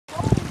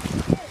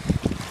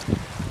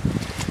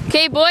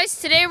Okay boys,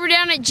 today we're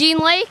down at Jean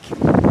Lake,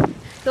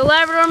 the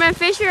Labrador man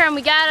fisher, and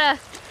we got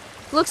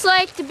looks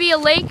like to be a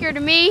laker to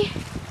me.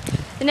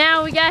 And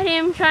now we got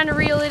him trying to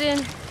reel it in.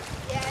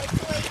 Yeah, it's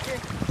a laker.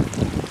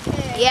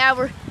 Yeah, I'm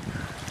gonna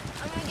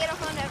get a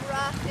on that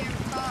rock there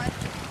with Todd.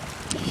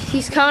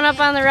 he's coming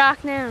up on the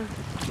rock now.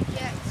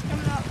 Yeah, he's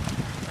coming up.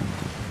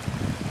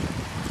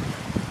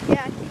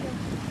 Yeah, I see him.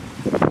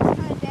 He's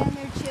kind of down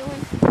there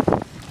chilling.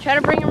 Try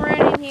to bring him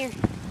right in here.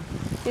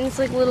 And it's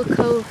like a little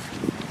cove.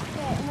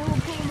 Yeah, and then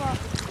we'll pull him up.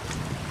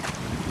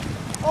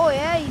 Oh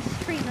yeah,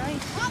 he's pretty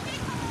nice.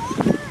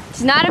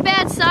 It's not a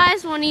bad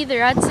size one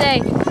either, I'd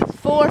say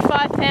 4 or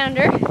 5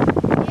 pounder.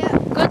 Yeah.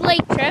 Good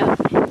lake trout.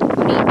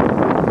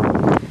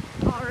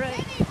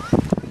 Alright.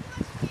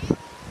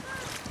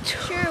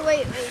 Sure,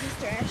 wait, he's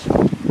trash.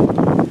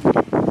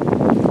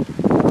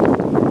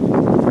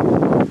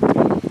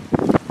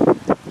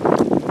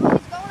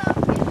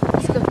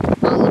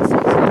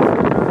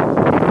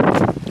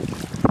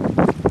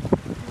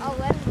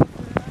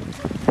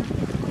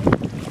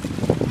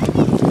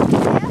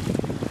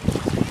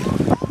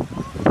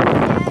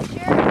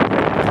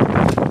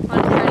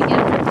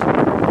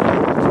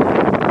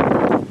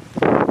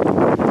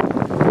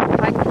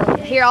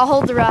 Here, I'll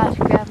hold the rod.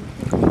 Grab him.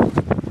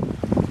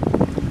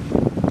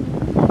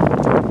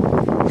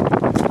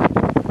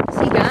 Is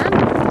he gone?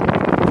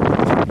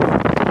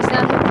 He's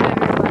not hooked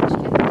very much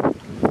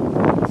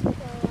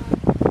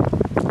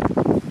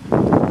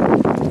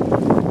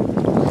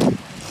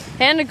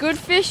yet. And a good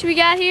fish we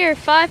got here.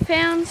 5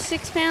 pounds,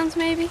 6 pounds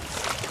maybe.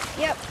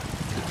 Yep.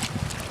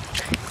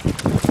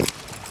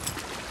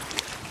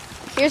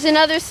 Here's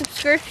another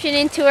subscription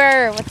into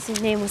our, what's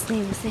his name? Labrador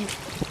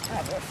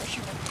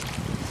fisherman.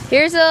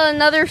 Here's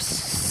another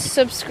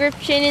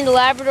subscription into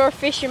Labrador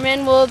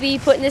Fisherman. We'll be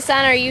putting this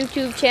on our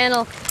YouTube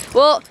channel.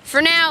 Well, for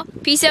now,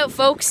 peace out,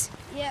 folks.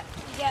 Yep.